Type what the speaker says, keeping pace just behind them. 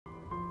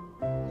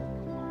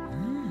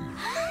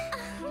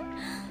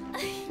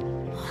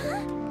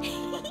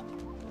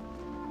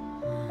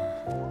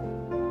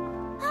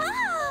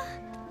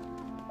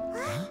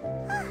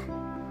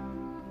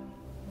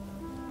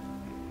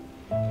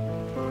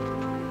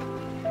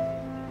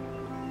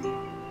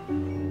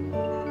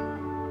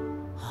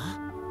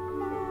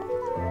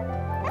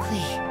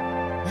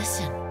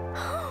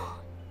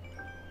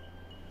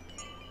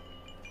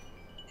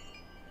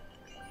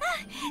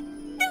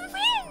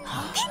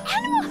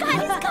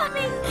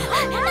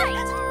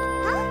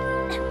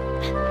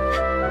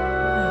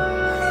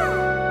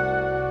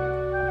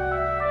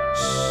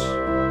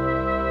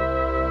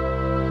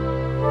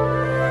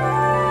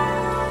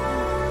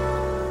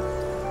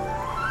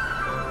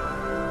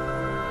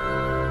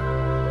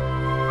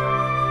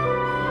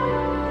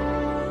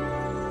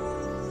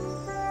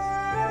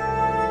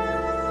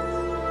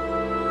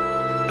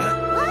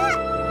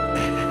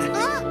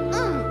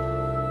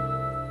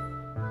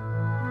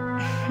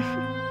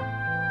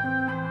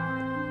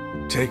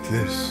Take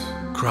this,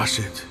 crush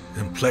it,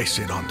 and place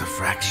it on the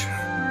fracture.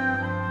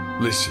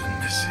 Listen,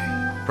 Missy.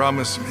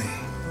 Promise me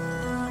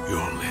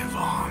you'll live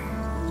on.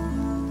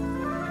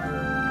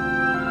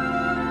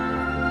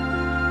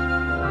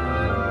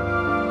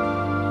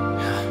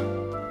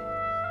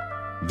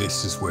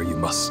 This is where you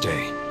must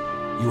stay.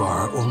 You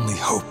are our only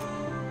hope.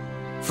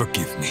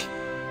 Forgive me,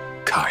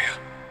 Kaya.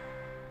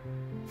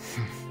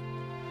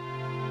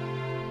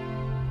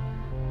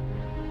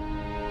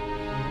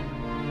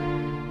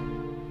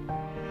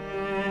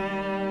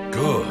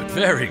 Good,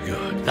 very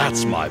good.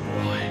 That's my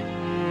boy.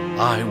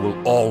 I will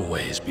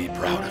always be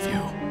proud of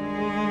you.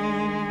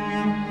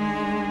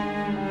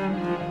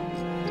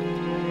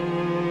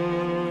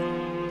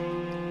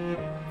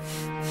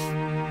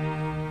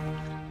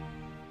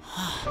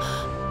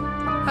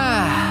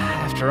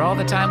 After all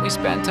the time we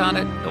spent on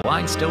it, the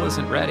wine still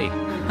isn't ready.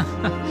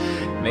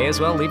 May as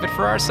well leave it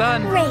for our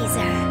son. Razor.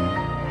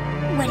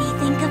 What do you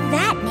think of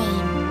that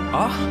name?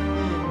 Oh,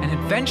 an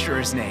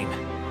adventurer's name.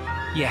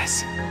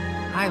 Yes,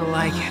 I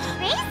like it.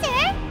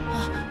 Razor?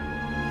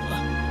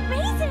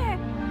 Razor!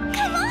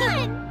 Come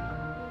on!